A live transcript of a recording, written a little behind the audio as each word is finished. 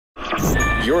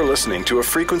You're listening to a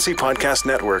Frequency Podcast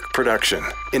Network production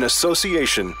in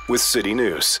association with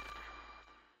CityNews.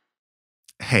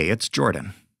 Hey, it's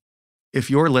Jordan. If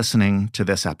you're listening to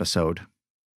this episode,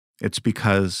 it's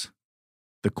because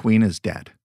the Queen is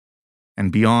dead.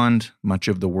 And beyond much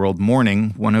of the world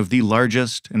mourning, one of the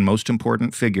largest and most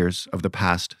important figures of the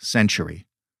past century,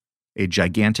 a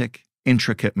gigantic,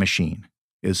 intricate machine,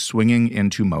 is swinging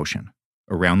into motion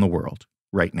around the world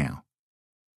right now.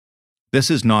 This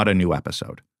is not a new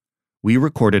episode. We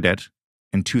recorded it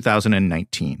in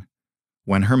 2019,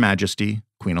 when Her Majesty,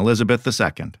 Queen Elizabeth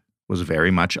II, was very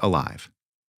much alive.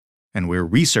 And we're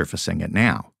resurfacing it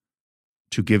now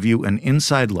to give you an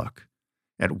inside look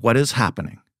at what is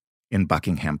happening in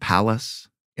Buckingham Palace,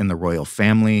 in the royal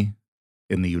family,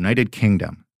 in the United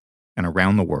Kingdom, and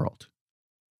around the world.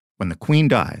 When the Queen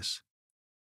dies,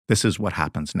 this is what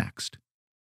happens next.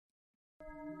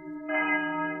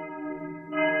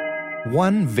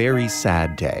 One very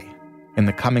sad day, in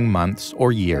the coming months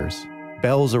or years,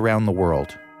 bells around the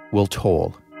world will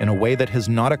toll in a way that has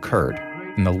not occurred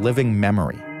in the living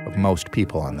memory of most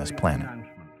people on this planet.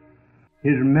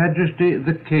 His Majesty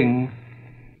the King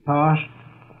passed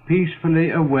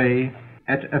peacefully away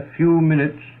at a few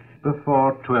minutes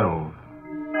before 12.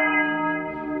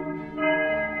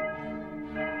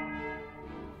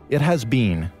 It has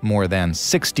been more than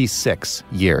 66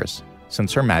 years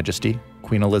since Her Majesty,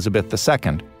 Queen Elizabeth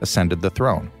II, ascended the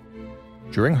throne.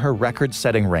 During her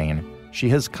record-setting reign, she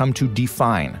has come to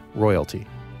define royalty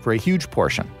for a huge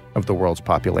portion of the world's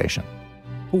population.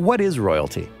 But what is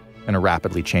royalty in a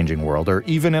rapidly changing world, or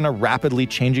even in a rapidly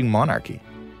changing monarchy?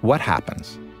 What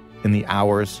happens in the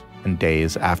hours and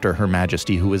days after Her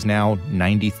Majesty, who is now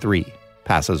 93,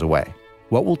 passes away?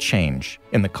 What will change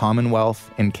in the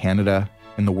Commonwealth, in Canada,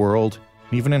 in the world,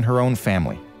 and even in her own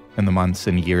family in the months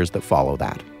and years that follow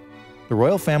that? The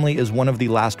royal family is one of the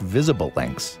last visible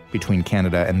links between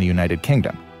Canada and the United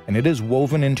Kingdom, and it is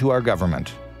woven into our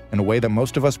government in a way that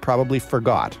most of us probably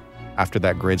forgot after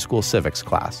that grade school civics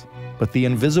class. But the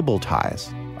invisible ties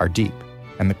are deep,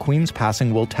 and the Queen's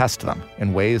passing will test them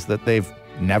in ways that they've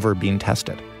never been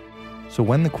tested. So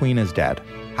when the Queen is dead,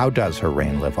 how does her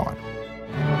reign live on?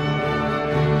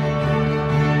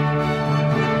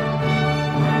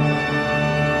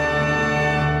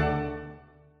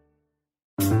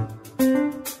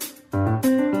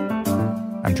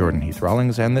 I'm Jordan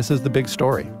Heath-Rawlings, and this is The Big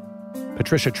Story.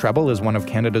 Patricia Treble is one of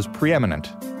Canada's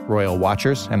preeminent royal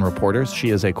watchers and reporters. She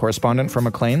is a correspondent for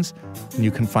Maclean's, and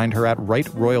you can find her at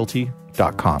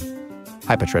rightroyalty.com.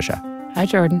 Hi, Patricia. Hi,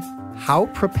 Jordan. How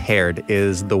prepared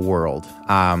is the world,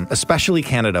 especially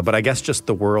Canada, but I guess just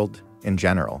the world in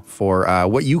general, for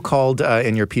what you called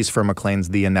in your piece for Maclean's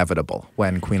the inevitable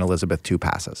when Queen Elizabeth II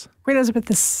passes? Queen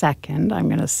Elizabeth II, I'm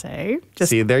going to say.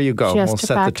 See, there you go. We'll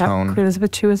set the tone. Queen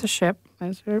Elizabeth II is a ship.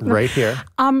 Right here.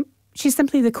 She's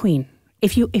simply the Queen.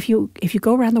 If you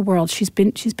go around the world, she's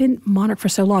been monarch for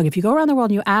so long. If you go around the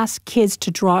world and you ask kids to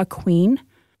draw a queen,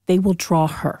 they will draw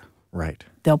her. Right.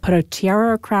 They'll put a tiara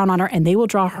or a crown on her and they will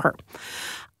draw her.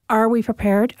 Are we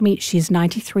prepared? I mean, she's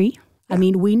 93. Yeah. I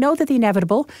mean, we know that the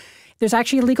inevitable, there's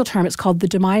actually a legal term. It's called the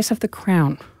demise of the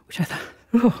crown, which I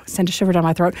thought, sent a shiver down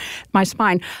my throat, my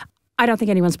spine. I don't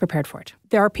think anyone's prepared for it.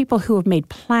 There are people who have made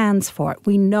plans for it.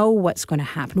 We know what's going to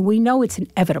happen. We know it's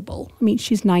inevitable. I mean,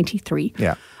 she's 93.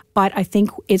 Yeah. But I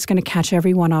think it's going to catch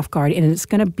everyone off guard, and it's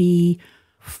going to be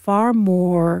far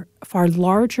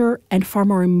larger and far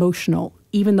more emotional,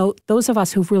 even though those of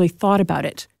us who've really thought about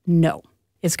it know.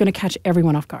 It's going to catch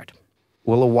everyone off guard.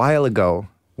 Well, a while ago,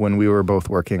 when we were both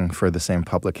working for the same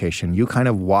publication, you kind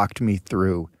of walked me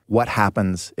through what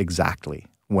happens exactly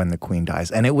when the Queen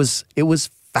dies. And it was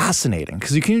fascinating,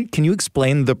 because can you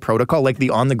explain the protocol, like the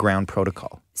on-the-ground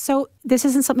protocol? So this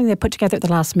isn't something they put together at the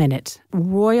last minute.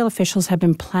 Royal officials have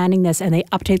been planning this, and they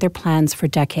update their plans for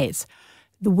decades.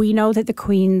 We know that the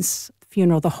Queen's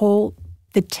funeral,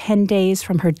 the 10 days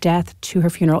from her death to her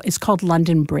funeral, is called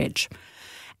London Bridge.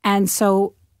 And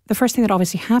so the first thing that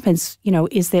obviously happens,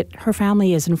 is that her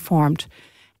family is informed.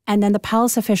 And then the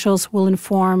palace officials will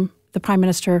inform the Prime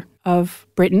Minister of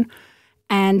Britain,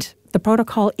 and the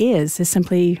protocol is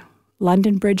simply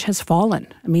London Bridge has fallen.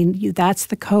 I mean, that's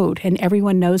the code, and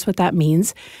everyone knows what that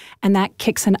means, and that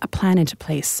kicks a plan into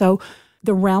place. So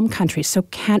the realm countries, so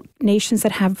nations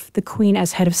that have the Queen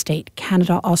as head of state,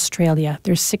 Canada, Australia,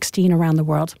 there's 16 around the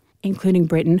world, including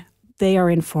Britain, they are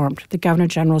informed. The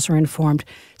Governor-Generals are informed.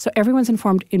 So everyone's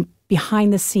informed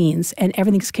behind the scenes, and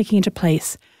everything's kicking into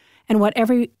place. And what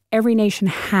every nation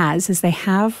has is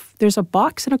there's a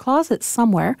box in a closet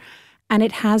somewhere, and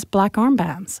it has black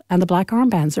armbands. And the black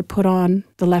armbands are put on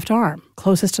the left arm,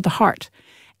 closest to the heart.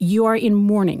 you are in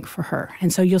mourning for her.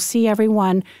 And so you'll see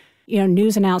everyone,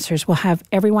 news announcers will have,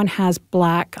 everyone has a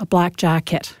black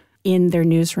jacket in their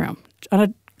newsroom on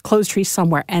a clothes tree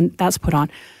somewhere, and that's put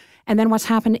on. And then what's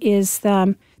happened is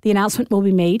the announcement will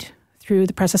be made through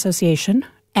the Press Association,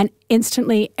 and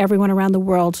instantly everyone around the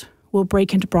world will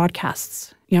break into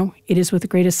broadcasts. It is with the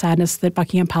greatest sadness that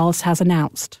Buckingham Palace has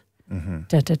announced. Mm-hmm.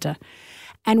 Da, da, da.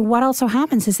 And what also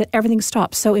happens is that everything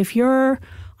stops. So if you're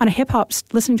on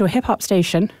listening to a hip hop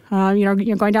station, you're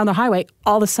going down the highway,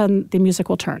 all of a sudden the music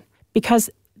will turn. Because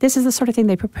this is the sort of thing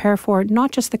they prepare for,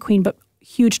 not just the Queen, but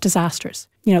huge disasters.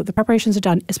 The preparations are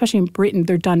done, especially in Britain,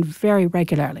 they're done very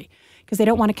regularly because they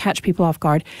don't want to catch people off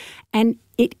guard. And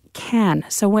it can.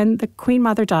 So when the Queen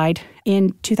Mother died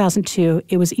in 2002,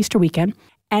 it was Easter weekend,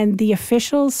 and the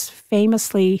officials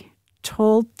famously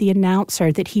told the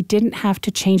announcer that he didn't have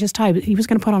to change his tie. He was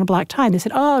going to put on a black tie. And they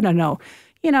said, oh, no.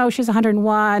 She's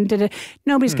 101.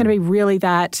 Nobody's going to be really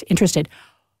that interested.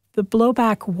 The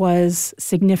blowback was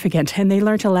significant, and they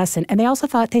learned a lesson. And they also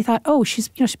thought, oh, she's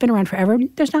been around forever.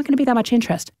 There's not going to be that much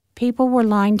interest. People were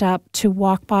lined up to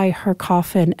walk by her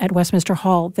coffin at Westminster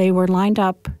Hall. They were lined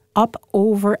up,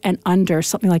 over, and under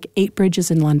something like 8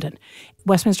 bridges in London.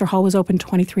 Westminster Hall was open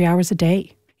 23 hours a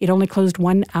day. It only closed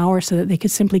 1 hour so that they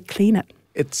could simply clean it.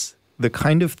 It's the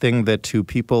kind of thing that to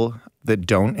people that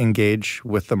don't engage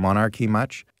with the monarchy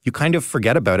much, you kind of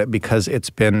forget about it because it's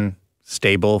been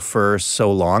stable for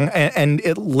so long, and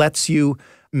it lets you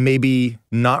maybe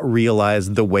not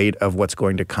realize the weight of what's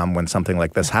going to come when something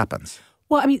like this happens.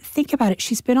 Well, think about it.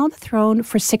 She's been on the throne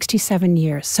for 67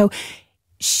 years. So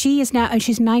she is now, and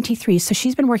she's 93, so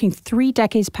she's been working 3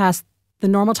 decades past the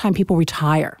normal time people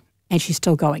retire, and she's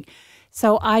still going.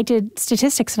 So I did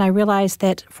statistics, and I realized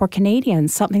that for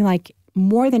Canadians, something like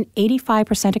more than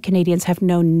 85% of Canadians have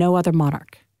known no other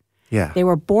monarch. Yeah. They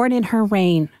were born in her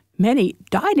reign. Many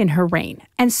died in her reign.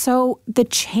 And so the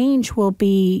change will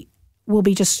be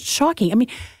just shocking.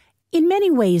 In many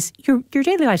ways, your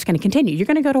daily life is going to continue. You're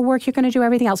going to go to work. You're going to do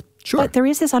everything else. Sure. But there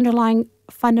is this underlying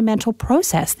fundamental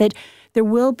process that there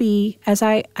will be, as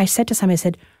I said to some, I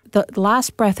said, the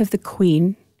last breath of the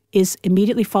Queen is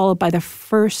immediately followed by the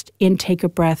first intake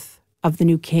of breath of the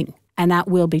new king. And that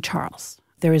will be Charles.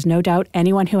 There is no doubt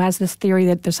anyone who has this theory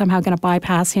that they're somehow going to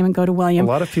bypass him and go to William. A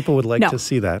lot of people would like to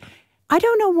see that. I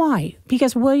don't know why,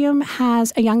 because William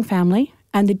has a young family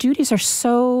and the duties are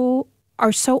so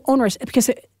onerous because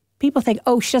people think,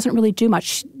 oh, she doesn't really do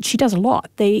much. She does a lot.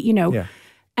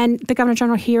 And the Governor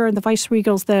General here and the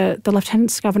Vice-Regals, the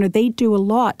Lieutenant's Governor, they do a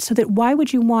lot. So that why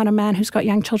would you want a man who's got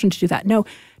young children to do that? No,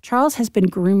 Charles has been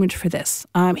groomed for this.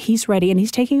 He's ready, and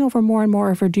he's taking over more and more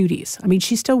of her duties.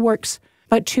 She still works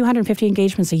about 250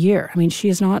 engagements a year. She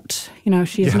is not,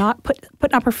 not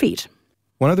putting up her feet.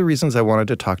 One of the reasons I wanted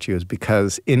to talk to you is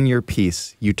because in your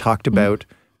piece, you talked about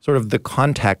sort of the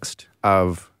context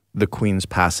of the Queen's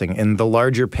passing in the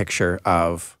larger picture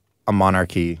of a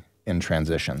monarchy in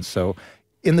transition. So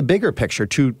in the bigger picture,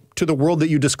 to the world that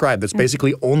you described, that's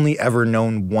basically only ever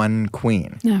known one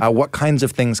queen, what kinds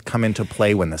of things come into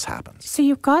play when this happens? So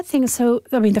you've got things,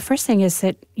 the first thing is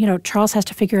that, Charles has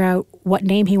to figure out what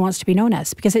name he wants to be known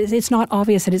as, because it's not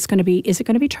obvious that is it going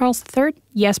to be Charles III?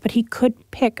 Yes, but he could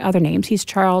pick other names. He's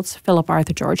Charles, Philip,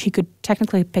 Arthur, George. He could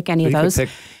technically pick any of those.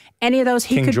 Any of those,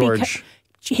 he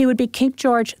would be King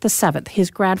George VII. His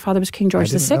grandfather was King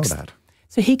George VI. I didn't know that.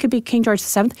 So he could be King George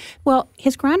VII. Well,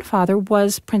 his grandfather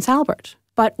was Prince Albert.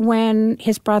 But when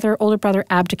his older brother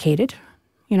abdicated,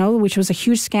 which was a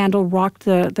huge scandal, rocked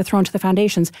the throne to the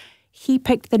foundations, he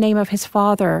picked the name of his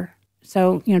father.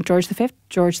 So, George V,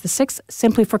 George VI,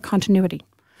 simply for continuity.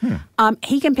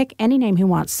 He can pick any name he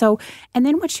wants. So, and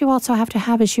then what you also have to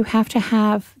have is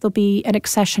there'll be an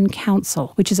accession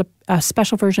council, which is a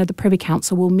special version of the Privy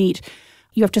Council will meet.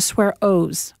 You have to swear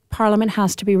oaths. Parliament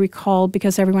has to be recalled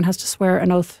because everyone has to swear an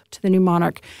oath to the new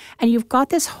monarch. And you've got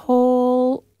this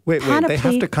whole panoply. They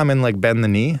have to come and bend the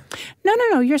knee?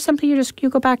 No. You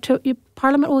go back to,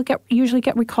 Parliament will usually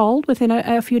get recalled within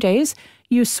a few days.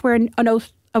 You swear an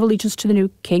oath of allegiance to the new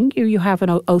king. You have an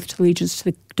oath to allegiance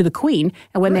to the Queen,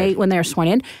 and when they are sworn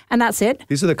in, and that's it.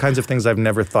 These are the kinds of things I've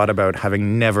never thought about,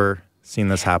 having never seen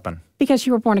this happen. Because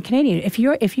you were born a Canadian. If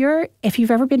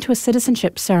you've ever been to a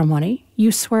citizenship ceremony,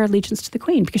 you swear allegiance to the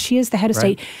Queen because she is the head of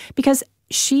state. Because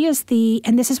she is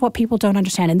and this is what people don't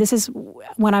understand. And this is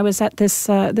when I was at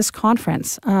this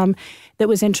conference that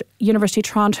was in University of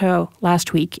Toronto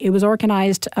last week. It was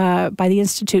organized by the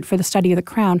Institute for the Study of the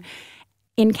Crown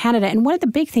in Canada. And one of the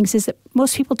big things is that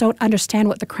most people don't understand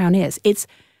what the Crown is. It's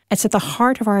at the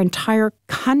heart of our entire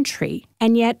country.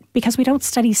 And yet, because we don't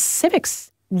study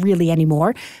civics really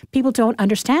anymore, people don't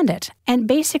understand it. And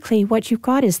basically what you've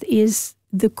got is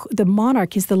the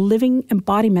monarch is the living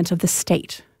embodiment of the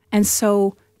state. And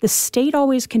so the state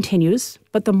always continues,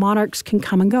 but the monarchs can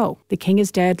come and go. The king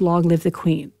is dead, long live the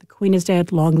queen. The queen is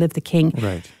dead, long live the king.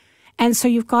 Right. And so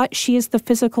she is the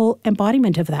physical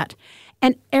embodiment of that.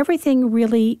 And everything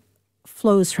really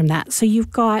flows from that. So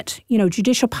you've got,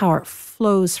 judicial power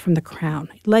flows from the crown.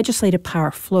 Legislative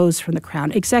power flows from the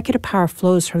crown. Executive power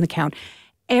flows from the crown.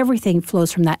 Everything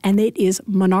flows from that. And it is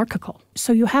monarchical.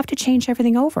 So you have to change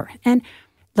everything over. And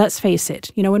let's face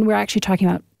it, when we're actually talking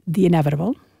about the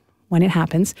inevitable, when it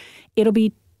happens, it'll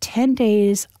be 10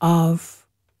 days of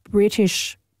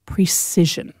British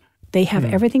precision. They have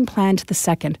everything planned to the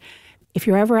second. If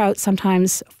you're ever out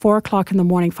sometimes 4 o'clock in the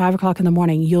morning, 5 o'clock in the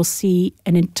morning, you'll see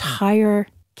an entire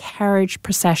carriage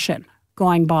procession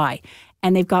going by.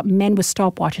 And they've got men with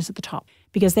stopwatches at the top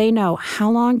because they know how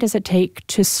long does it take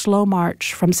to slow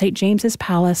march from St. James's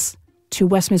Palace to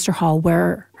Westminster Hall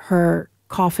where her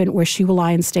coffin, where she will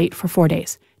lie in state for 4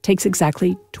 days. Takes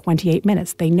exactly 28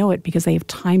 minutes. They know it because they have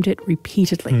timed it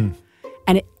repeatedly.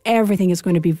 And everything is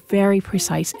going to be very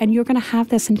precise. And you're going to have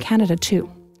this in Canada too.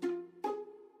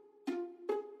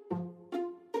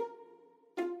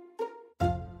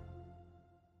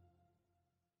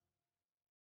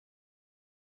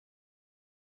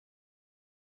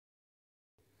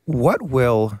 What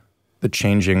will the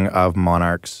changing of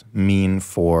monarchs mean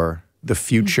for the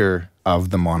future of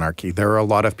the monarchy? There are a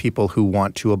lot of people who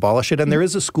want to abolish it, and there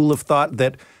is a school of thought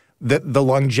that the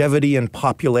longevity and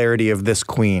popularity of this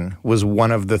queen was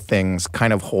one of the things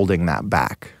kind of holding that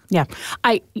back. Yeah.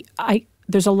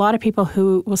 There's a lot of people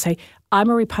who will say, I'm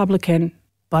a Republican,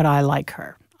 but I like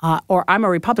her. Or I'm a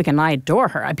Republican and I adore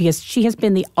her because she has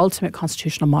been the ultimate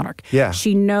constitutional monarch. Yeah.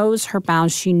 She knows her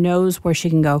bounds. She knows where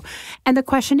she can go. And the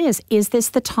question is this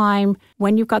the time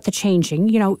when you've got the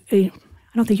changing? I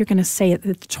don't think you're going to say it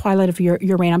at the twilight of your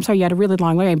reign. I'm sorry, you had a really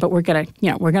long reign, but we're going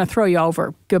to throw you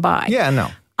over. Goodbye. Yeah, no.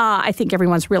 I think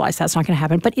everyone's realized that's not going to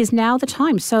happen. But is now the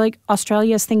time? So, like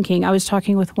Australia's thinking. I was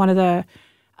talking with one of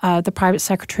the private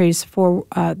secretaries for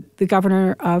the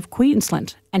governor of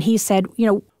Queensland, and he said,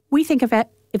 we think of it.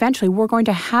 Eventually, we're going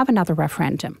to have another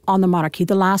referendum on the monarchy.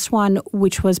 The last one,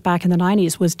 which was back in the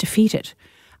 90s, was defeated.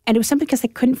 And it was simply because they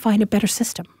couldn't find a better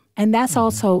system. And that's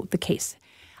also the case.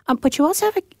 But you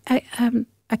also have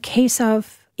a case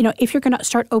of, if you're going to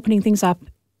start opening things up,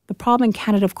 the problem in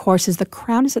Canada, of course, is the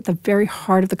Crown is at the very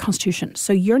heart of the Constitution.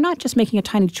 So you're not just making a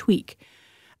tiny tweak.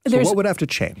 So what would have to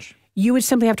change? You would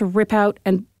simply have to rip out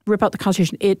the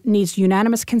Constitution. It needs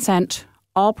unanimous consent,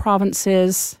 all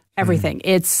provinces, everything.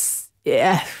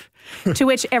 To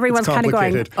which everyone's kind of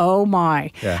going, oh my.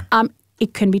 Yeah.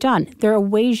 It can be done. There are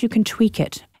ways you can tweak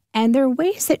it. And there are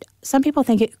ways that some people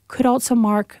think it could also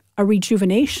mark a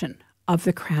rejuvenation of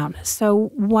the Crown.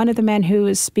 So one of the men who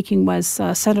was speaking was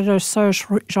Senator Serge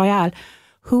Joyal,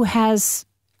 who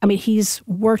he's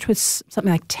worked with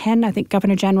something like 10, I think,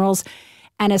 Governor Generals,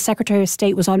 and as Secretary of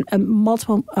State was on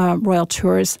multiple royal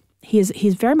tours. He's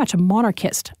very much a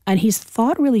monarchist, and he's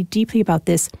thought really deeply about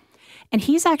this. And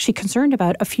he's actually concerned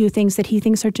about a few things that he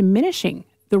thinks are diminishing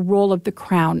the role of the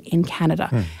Crown in Canada.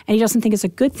 And he doesn't think it's a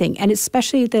good thing. And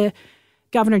especially the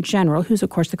Governor General, who's of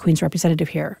course the Queen's representative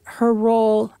here, her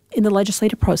role in the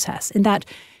legislative process, in that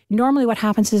normally what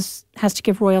happens is has to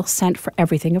give royal assent for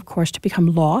everything, of course, to become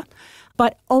law,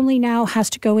 but only now has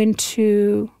to go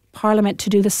into Parliament to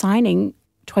do the signing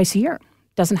twice a year.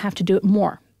 Doesn't have to do it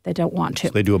more. They don't want to.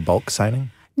 So they do a bulk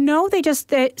signing? No,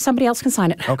 somebody else can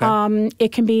sign it. Okay.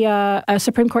 It can be a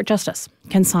Supreme Court justice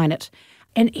can sign it.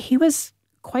 And he was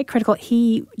quite critical.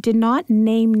 He did not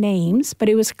name names, but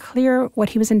it was clear what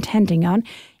he was intending on.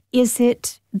 Is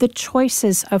it the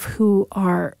choices of who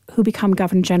become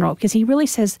Governor General? Because he really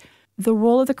says the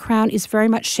role of the Crown is very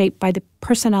much shaped by the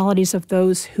personalities of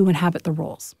those who inhabit the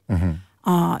roles.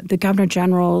 The Governor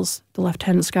Generals, the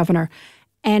Lieutenant's Governor.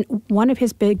 And one of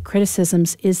his big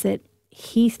criticisms is that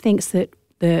he thinks that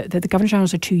the Governor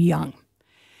Generals are too young,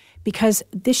 because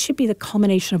this should be the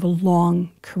culmination of a long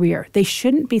career. They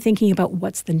shouldn't be thinking about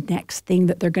what's the next thing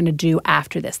that they're going to do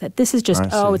after this, that this is just,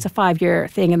 it's a 5-year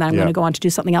thing and then I'm going to go on to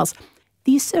do something else.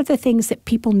 These are the things that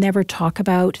people never talk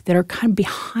about that are kind of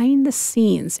behind the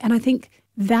scenes. And I think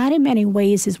that in many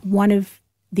ways is one of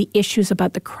the issues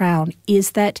about the Crown,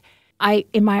 is that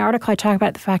in my article, I talk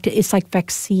about the fact that it's like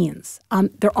vaccines.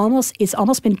 It's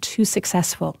almost been too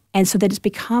successful. And so that it's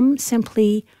become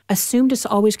simply assumed it's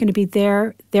always going to be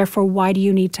there. Therefore, why do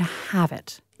you need to have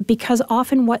it? Because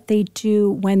often what they do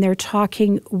when they're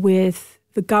talking with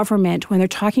the government, when they're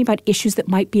talking about issues that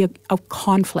might be a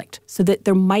conflict, so that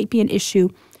there might be an issue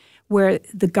where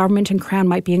the government and Crown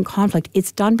might be in conflict,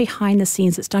 it's done behind the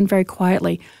scenes. It's done very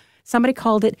quietly. Somebody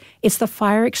called it's the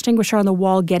fire extinguisher on the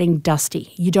wall getting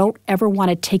dusty. You don't ever want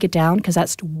to take it down because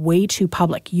that's way too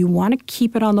public. You want to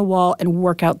keep it on the wall and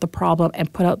work out the problem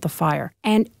and put out the fire.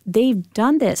 And they've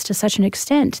done this to such an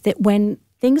extent that when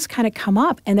things kind of come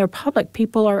up and they're public,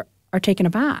 people are taken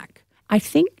aback. I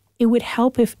think it would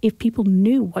help if people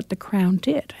knew what the Crown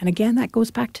did. And again, that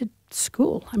goes back to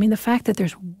school. I mean, the fact that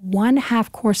there's one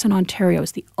half course in Ontario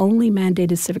is the only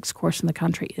mandated civics course in the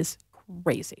country is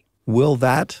crazy. Will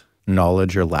that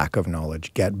knowledge or lack of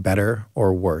knowledge get better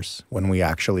or worse when we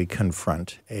actually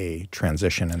confront a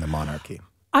transition in the monarchy?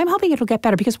 I'm hoping it'll get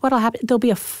better because what'll happen, there'll be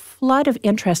a flood of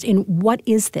interest in what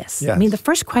is this? Yes. I mean, the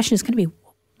first question is going to be,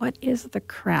 what is the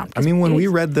Crown? I mean, when we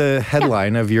read the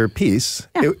headline of your piece,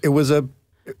 it was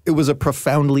a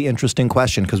profoundly interesting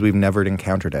question because we've never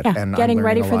encountered it. Yeah, and getting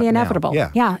ready for the inevitable. Now.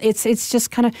 Yeah, it's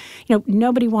just kind of,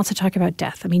 nobody wants to talk about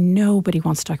death. I mean, nobody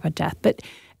wants to talk about death. But,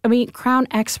 I mean, Crown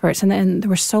experts, and there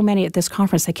were so many at this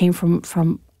conference that came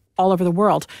from all over the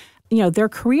world, their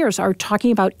careers are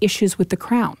talking about issues with the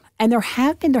Crown. And there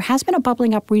has been a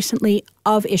bubbling up recently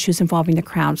of issues involving the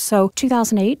Crown. So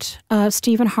 2008,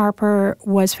 Stephen Harper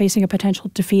was facing a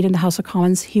potential defeat in the House of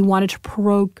Commons. He wanted to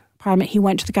prorogue Parliament. He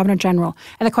went to the Governor-General.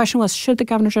 And the question was, should the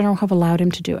Governor-General have allowed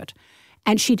him to do it?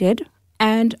 And she did.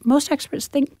 And most experts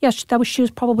think, yes, she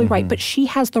was probably right. But she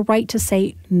has the right to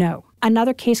say no.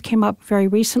 Another case came up very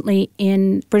recently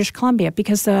in British Columbia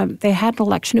because they had an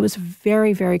election. It was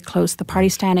very, very close, the party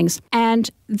standings.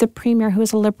 And the Premier, who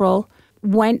is a Liberal,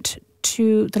 went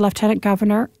to the Lieutenant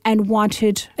Governor and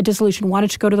wanted a dissolution, wanted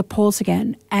to go to the polls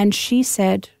again. And she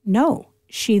said no.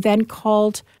 She then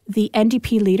called the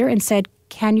NDP leader and said,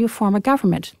 can you form a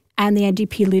government? And the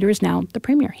NDP leader is now the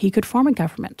Premier. He could form a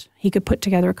government. He could put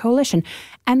together a coalition.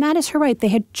 And that is her right. They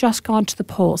had just gone to the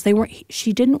polls.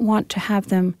 She didn't want to have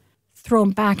them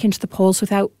thrown back into the polls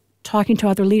without talking to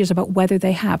other leaders about whether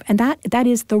they have. And that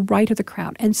is the right of the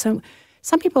Crown. And so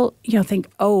some people, think,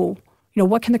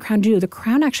 what can the Crown do? The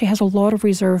Crown actually has a lot of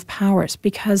reserve powers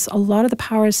because a lot of the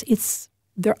powers,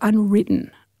 they're unwritten.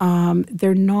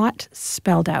 They're not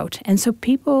spelled out. And so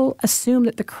people assume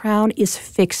that the Crown is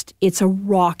fixed. It's a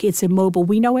rock. It's immobile.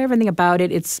 We know everything about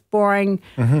it. It's boring.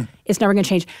 It's never going to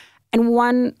change. And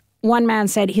one man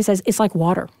said, he says, it's like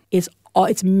water.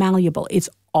 It's malleable. It's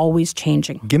always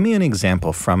changing. Give me an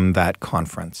example from that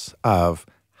conference of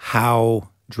how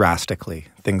drastically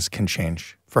things can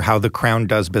change for how the Crown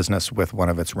does business with one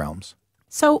of its realms.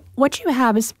 So what you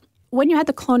have is, when you had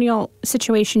the colonial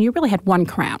situation, you really had one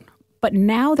crown. But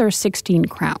now there are 16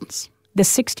 crowns, the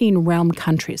 16 realm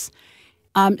countries.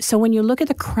 So when you look at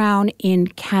the Crown in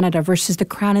Canada versus the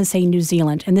Crown in, say, New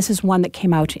Zealand, and this is one that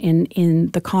came out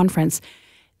in the conference,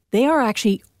 they are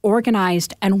actually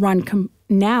organized and run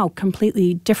now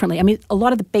completely differently. I mean, a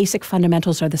lot of the basic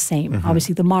fundamentals are the same.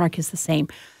 Obviously, the monarch is the same.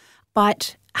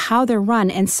 But how they're run.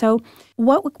 And so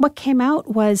what came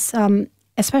out was,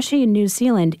 especially in New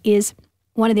Zealand, is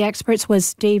one of the experts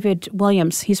was David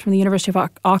Williams. He's from the University of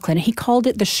Auckland. He called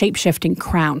it the shape-shifting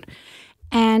Crown.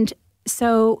 And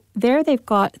so there they've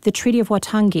got the Treaty of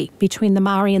Waitangi between the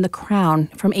Maori and the Crown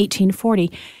from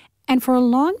 1840. And for a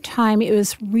long time, it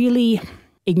was really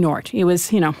ignored. It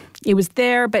was, it was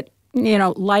there, but,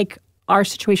 like our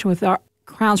situation with our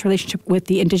Crown's relationship with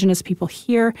the Indigenous people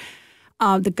here,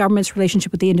 the government's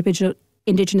relationship with the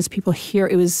Indigenous people here,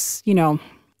 it was, in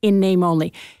name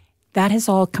only. That has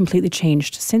all completely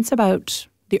changed. Since about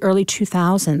the early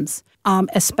 2000s,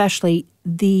 especially,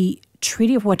 the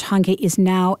Treaty of Waitangi is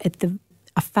now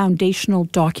a foundational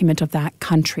document of that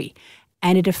country,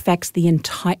 and it affects the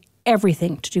entire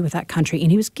everything to do with that country.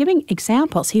 And he was giving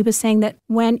examples. He was saying that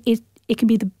when it can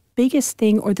be the biggest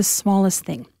thing or the smallest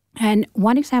thing. And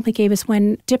one example he gave is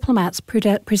when diplomats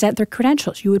present their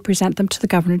credentials, you would present them to the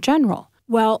Governor-General.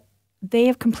 Well, they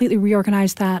have completely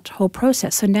reorganized that whole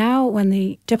process. So now when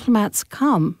the diplomats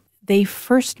come, they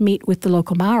first meet with the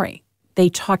local Maori. They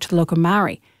talk to the local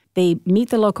Maori. They meet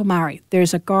the local Maori.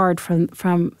 There's a guard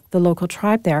from the local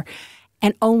tribe there.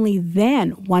 And only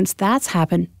then, once that's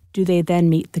happened, do they then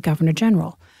meet the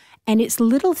Governor-General. And it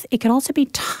can also be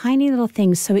tiny little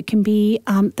things. So it can be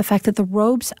the fact that the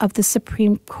robes of the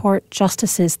Supreme Court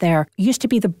justices there used to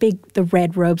be the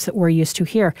red robes that we're used to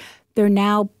here. They're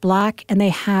now black, and they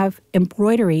have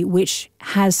embroidery, which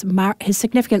has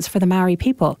significance for the Maori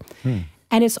people.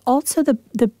 And it's also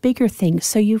the bigger thing.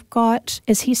 So you've got,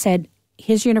 as he said,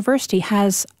 his university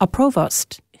has a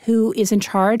provost who is in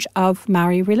charge of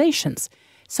Maori relations.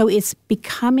 So it's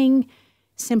becoming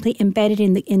simply embedded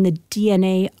in the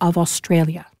DNA of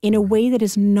Australia in a way that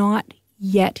is not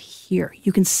yet here.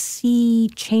 You can see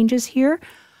changes here,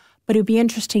 but it would be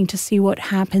interesting to see what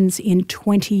happens in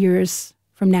 20 years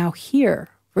from now here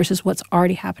versus what's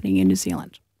already happening in New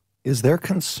Zealand. Is there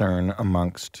concern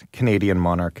amongst Canadian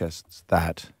monarchists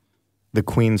that the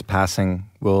Queen's passing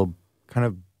will kind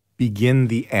of begin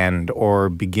the end or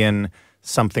begin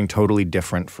something totally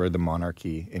different for the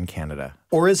monarchy in Canada?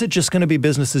 Or is it just going to be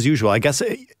business as usual? I guess,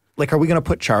 are we going to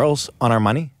put Charles on our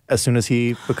money as soon as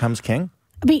he becomes king?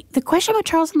 I mean, the question about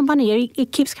Charles and the money,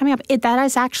 it keeps coming up. That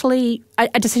is actually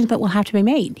a decision that will have to be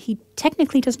made. He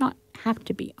technically does not have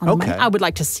to be on the money. I would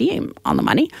like to see him on the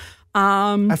money.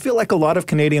 I feel like a lot of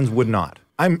Canadians would not.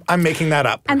 I'm making that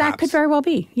up, perhaps. And that could very well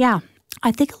be, yeah.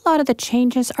 I think a lot of the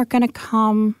changes are going to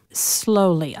come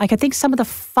slowly. I think some of the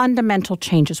fundamental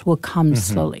changes will come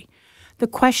slowly. The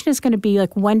question is going to be,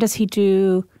 when does he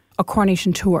do a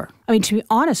coronation tour? I mean, to be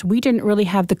honest, we didn't really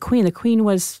have the Queen. The Queen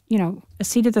was,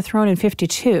 seated the throne in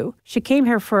 52. She came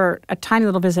here for a tiny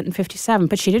little visit in 57,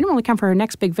 but she didn't really come for her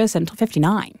next big visit until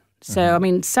 59. So,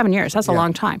 7 years, that's a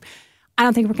long time. I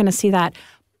don't think we're going to see that.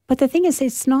 But the thing is,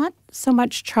 it's not so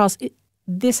much Charles.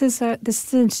 This is an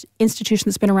institution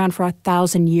that's been around for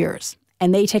 1,000 years,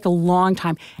 and they take a long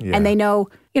time. Yeah. And they know,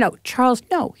 Charles,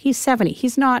 no, he's 70.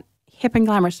 He's not hip and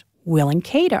glamorous. Will and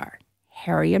Kate are.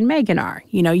 Harry and Meghan are.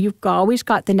 You've always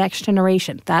got the next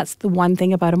generation. That's the one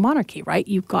thing about a monarchy, right?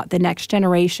 You've got the next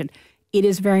generation. It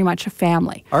is very much a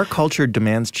family. Our culture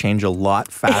demands change a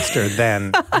lot faster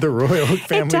than the royal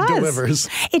family delivers.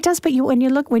 It does, but when you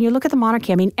look at the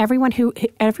monarchy, I mean, everyone who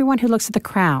looks at the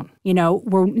crown,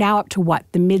 we're now up to what,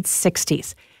 the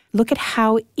mid-60s. Look at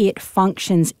how it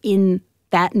functions in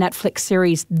that Netflix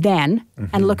series then,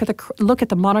 and look at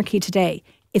the monarchy today.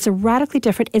 It's a radically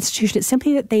different institution. It's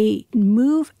simply that they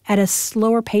move at a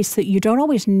slower pace that you don't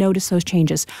always notice those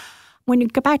changes. When you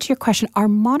go back to your question, are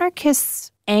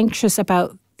monarchists anxious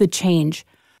about the change?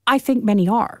 I think many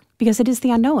are, because it is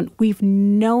the unknown. We've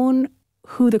known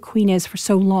who the Queen is for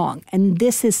so long, and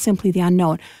this is simply the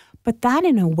unknown. But that,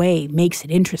 in a way, makes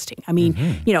it interesting. I mean,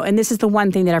 and this is the one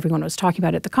thing that everyone was talking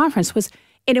about at the conference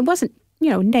and it wasn't,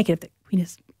 negative that the Queen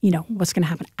is, what's going to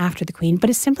happen after the Queen, but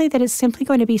it's simply that it's simply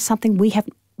going to be something we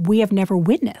have never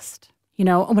witnessed.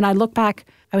 When I look back,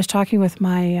 I was talking with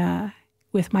my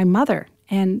mother,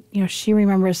 and she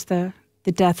remembers the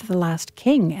death of the last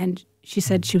king, and she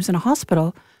said she was in a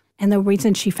hospital, and the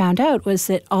reason she found out was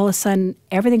that all of a sudden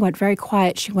everything went very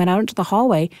quiet. She went out into the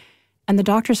hallway, and the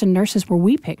doctors and nurses were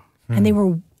weeping, and they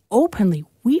were openly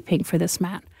weeping for this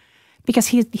man because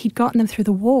he'd gotten them through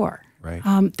the war. Right.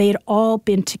 They had all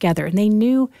been together, and they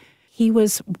knew he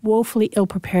was woefully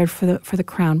ill-prepared for the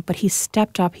crown, but he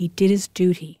stepped up, he did his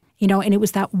duty, and it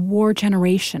was that war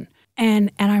generation.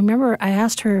 And I remember I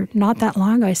asked her not that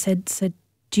long ago, I said,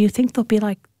 do you think it'll be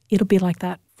like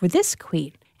that for this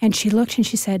Queen? And she looked and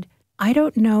she said, I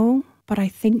don't know, but I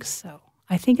think so.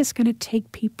 I think it's going to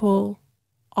take people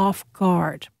off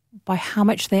guard by how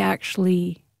much they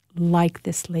actually like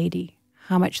this lady,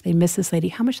 how much they miss this lady,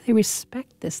 how much they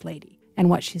respect this lady and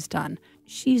what she's done.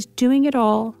 She's doing it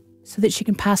all so that she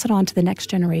can pass it on to the next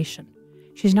generation.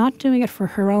 She's not doing it for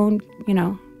her own,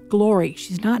 glory.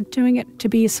 She's not doing it to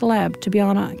be a celeb, to be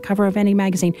on a cover of any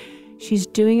magazine. She's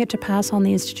doing it to pass on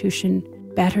the institution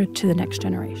better to the next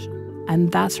generation.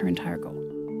 And that's her entire goal.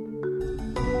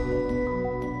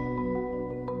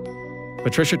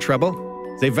 Patricia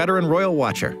Treble is a veteran royal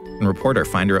watcher and reporter.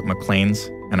 Find her at Maclean's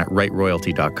and at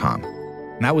rightroyalty.com.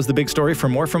 And that was The Big Story. For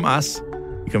more from us,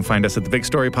 you can find us at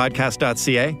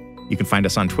thebigstorypodcast.ca. You can find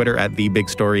us on Twitter at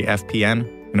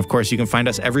TheBigStoryFPN. And of course, you can find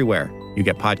us everywhere you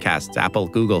get podcasts: Apple,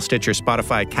 Google, Stitcher,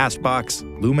 Spotify,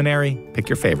 CastBox, Luminary. Pick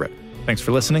your favorite. Thanks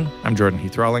for listening. I'm Jordan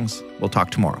Heath Rawlings. We'll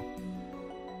talk tomorrow.